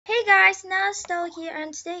Hey guys, Nasto here,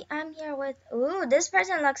 and today I'm here with. Ooh, this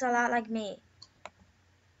person looks a lot like me.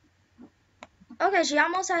 Okay, she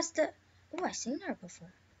almost has to. Ooh, I've seen her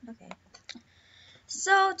before. Okay.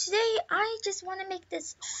 So today I just want to make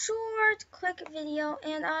this short, quick video,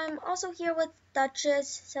 and I'm also here with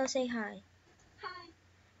Duchess, so say hi. Hi.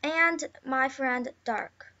 And my friend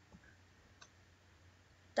Dark.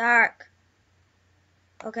 Dark.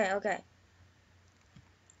 Okay.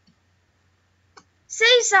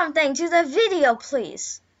 Say something to the video,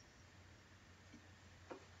 please.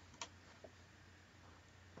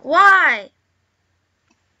 Why?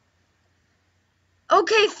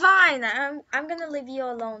 Okay, fine. I'm gonna leave you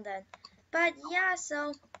alone then. But yeah,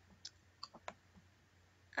 so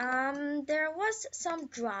there was some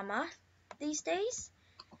drama these days,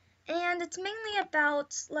 and it's mainly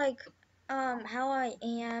about like how I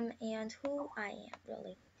am and who I am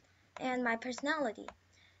really, and my personality.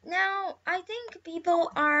 Now, I think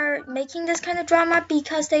people are making this kind of drama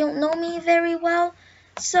because they don't know me very well,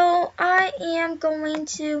 so I am going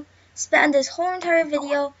to spend this whole entire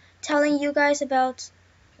video telling you guys about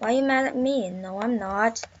why you mad at me. No, I'm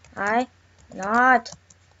not. I'm not.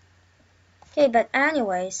 Okay, but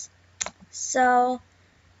anyways, so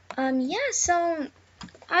yeah, so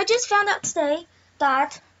I just found out today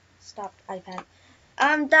that stop iPad.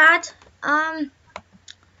 That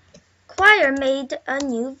Choir made a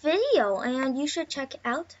new video, and you should check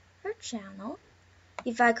out her channel.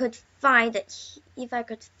 If I could find it,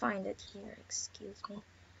 here. Excuse me.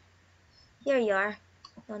 Here you are.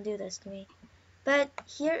 Don't do this to me. But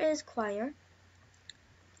here is Choir.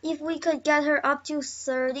 If we could get her up to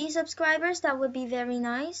 30 subscribers, that would be very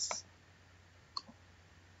nice.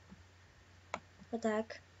 What the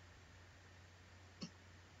heck?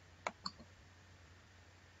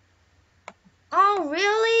 Oh,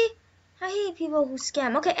 really? I hate people who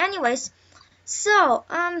scam. Okay, anyways. So,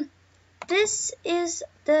 this is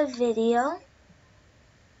the video.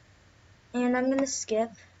 And I'm gonna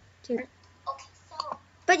skip to.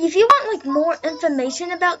 But if you want like more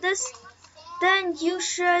information about this, then you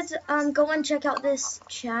should go and check out this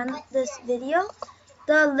video.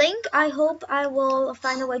 The link, I hope I will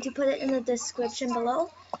find a way to put it in the description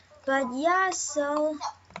below. But yeah, so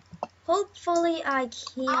hopefully I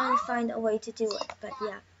can find a way to do it. But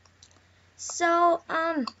yeah. So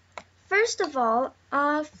first of all,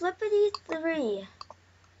 Flippity3.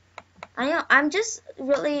 I know I'm just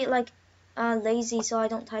really like lazy, so I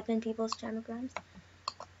don't type in people's chamagrams.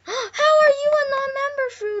 How are you a non-member,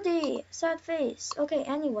 Fruity? Sad face. Okay,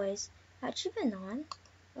 anyways, had she been on?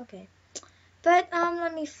 Okay. But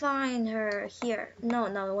let me find her here.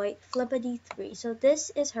 No, wait, Flippity3. So this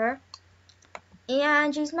is her.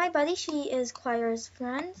 And she's my buddy. She is Choir's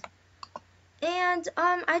friend. And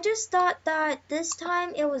I just thought that this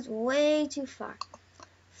time it was way too far.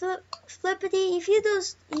 Flippity, if you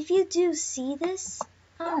do see this,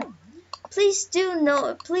 please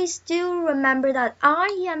do remember that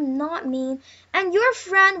I am not mean, and your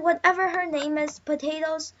friend, whatever her name is,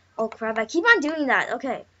 Potatoes. Oh crap! I keep on doing that.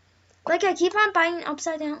 Okay, like I keep on buying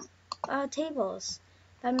upside down tables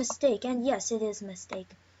by mistake, and yes, it is a mistake.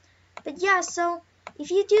 But yeah, so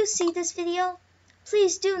if you do see this video,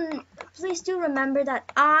 please do remember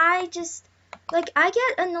that I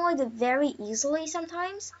get annoyed very easily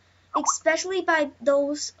sometimes, especially by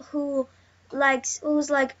those who's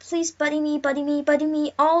like, please buddy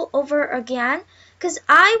me all over again. Cause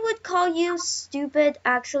I would call you stupid.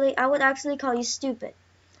 Actually, I would actually call you stupid.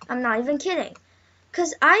 I'm not even kidding.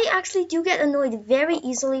 Cause I actually do get annoyed very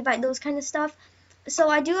easily by those kind of stuff. So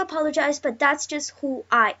I do apologize, but that's just who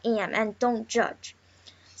I am, and don't judge.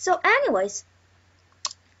 So anyways,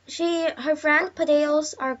 her friend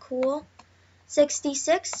Potatoes are cool.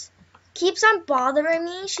 66 keeps on bothering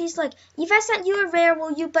me. She's like, if I sent you a rare,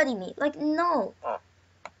 will you buddy me? Like, no.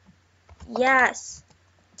 Yes.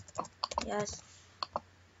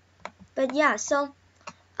 But yeah, so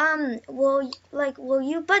will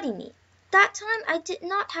you buddy me? That time I did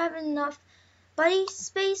not have enough buddy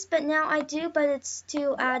space, but now I do, but it's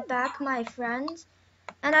to add back my friend.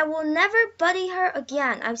 And I will never buddy her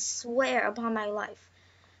again, I swear upon my life.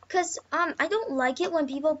 Cause I don't like it when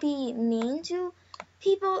people be mean to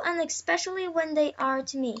people, and especially when they are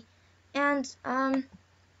to me. And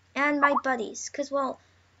my buddies. Cause well,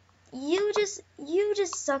 you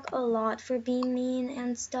just suck a lot for being mean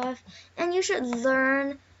and stuff. And you should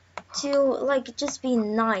learn to like just be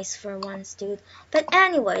nice for once, dude. But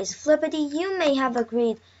anyways, Flippity, you may have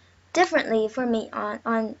agreed differently for me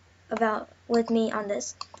with me on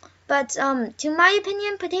this. But to my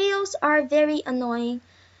opinion, Potatoes are very annoying.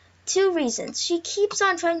 2 reasons. She keeps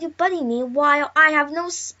on trying to buddy me while I have no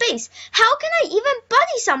space. How can I even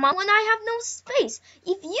buddy someone when I have no space?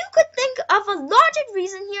 If you could think of a logic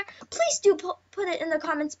reason here, please do put it in the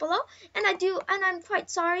comments below. And I'm quite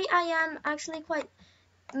sorry. I am actually quite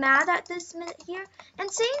mad at this minute here. And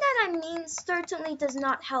saying that I'm mean certainly does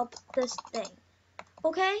not help this thing.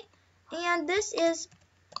 Okay? And this is,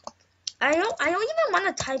 I don't even want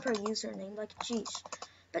to type her username, like, geez.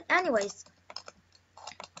 But anyways,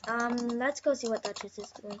 let's go see what Duchess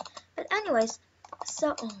is doing. But anyways,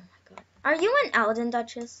 so, oh my god. Are you an Elden,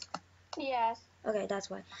 Duchess? Yes. Okay, that's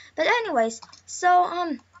why. But anyways,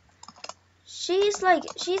 so, she's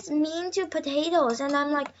mean to potatoes, and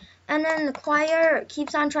I'm like, and then the choir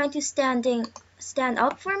keeps on trying to stand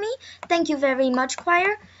up for me. Thank you very much,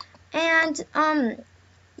 choir. And,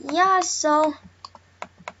 yeah, so,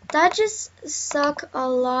 that just sucks a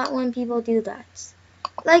lot when people do that.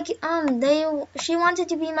 Like, she wanted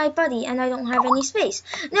to be my buddy, and I don't have any space.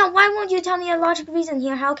 Now, why won't you tell me a logical reason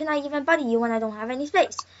here? How can I even buddy you when I don't have any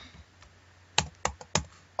space?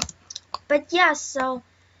 But yeah, so,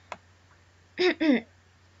 yeah,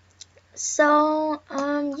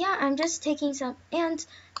 I'm just taking some, and,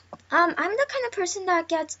 I'm the kind of person that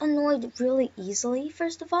gets annoyed really easily,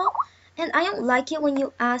 first of all, and I don't like it when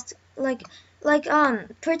you ask,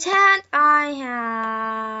 pretend I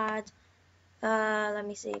had, let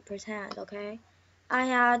me see, pretend, okay? I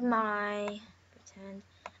had my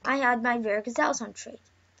Vergazelles on trade.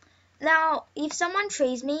 Now, if someone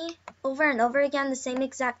trades me over and over again the same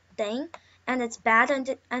exact thing, and it's bad,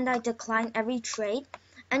 and I decline every trade,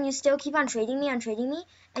 and you still keep on trading me, and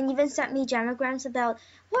even sent me jamograms about,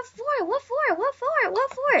 what for,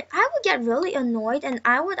 I would get really annoyed, and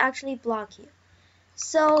I would actually block you.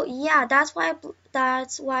 So yeah, that's why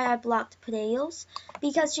I blocked Potatoes,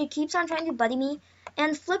 because she keeps on trying to buddy me.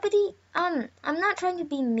 And Flippity, I'm not trying to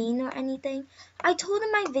be mean or anything. I told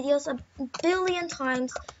in my videos a billion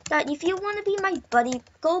times that if you want to be my buddy,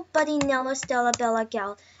 go buddy Nella Stella Bella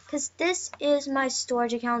Gal, because this is my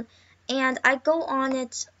storage account and I go on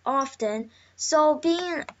it often. So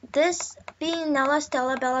being Nella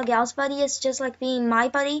Stella Bella Gal's buddy is just like being my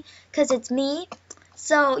buddy, because it's me.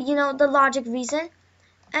 So you know the logic reason.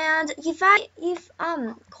 And if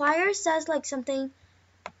choir says like something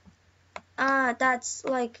that's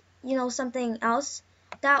like, you know, something else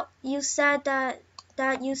that you said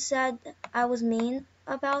I was mean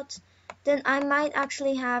about, then I might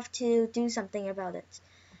actually have to do something about it.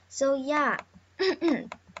 So yeah.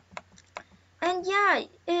 And yeah,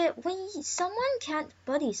 when someone can't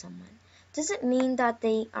buddy someone, doesn't mean that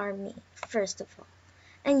they are mean, first of all.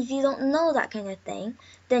 And if you don't know that kind of thing,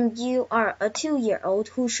 then you are a 2-year-old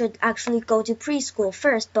who should actually go to preschool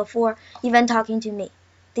first before even talking to me.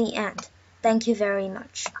 The end. Thank you very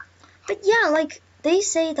much. But yeah, like, they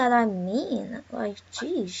say that I'm mean. Like,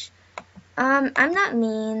 geez. I'm not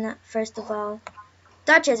mean, first of all.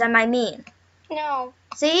 Duchess, am I mean? No.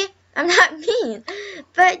 See? I'm not mean.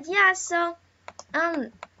 But yeah, so,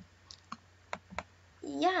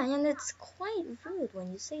 yeah, and it's quite rude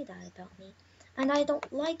when you say that about me. And I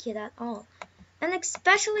don't like it at all. And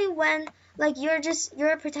especially when, like,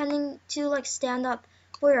 you're pretending to, like, stand up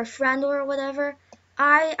for your friend or whatever.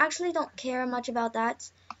 I actually don't care much about that.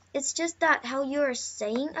 It's just that how you're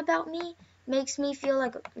saying about me makes me feel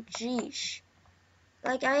like, geesh.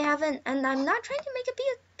 Like, I haven't, and I'm not trying to make a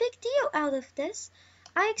big deal out of this.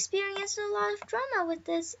 I experienced a lot of drama with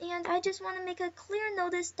this, and I just want to make a clear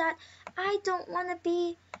notice that I don't want to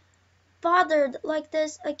be bothered like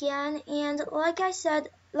this again. And like I said,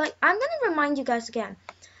 like, I'm gonna remind you guys again,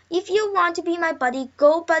 if you want to be my buddy,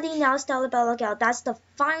 go buddy now Stella Bella Gal. That's the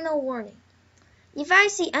final warning. If I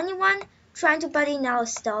see anyone trying to buddy now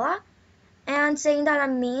Stella and saying that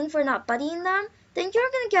I'm mean for not buddying them, then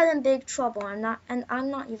you're gonna get in big trouble. I'm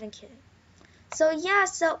not even kidding. So yeah,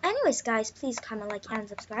 so anyways guys, please comment, like, and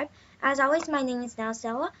subscribe. As always, my name is now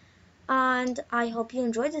Stella. And I hope you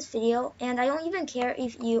enjoyed this video, and I don't even care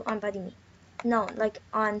if you unbuddy me. No, like,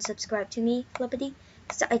 unsubscribe to me, Flippity,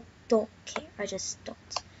 because I don't care, I just don't.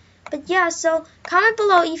 But yeah, so comment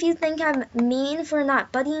below if you think I'm mean for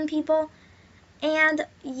not buddying people. And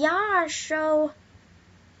yeah, so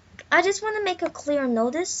I just want to make a clear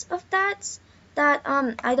notice of that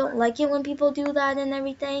I don't like it when people do that and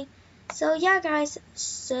everything. So yeah guys,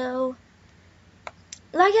 so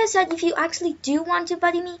like I said, if you actually do want to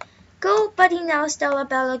buddy me, go buddy now Stella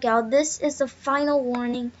Bella Gal. This is the final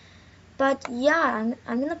warning. But yeah,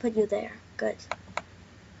 I'm gonna put you there. Good.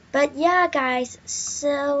 But yeah guys,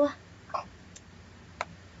 so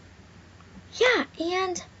yeah,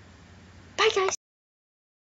 and bye guys.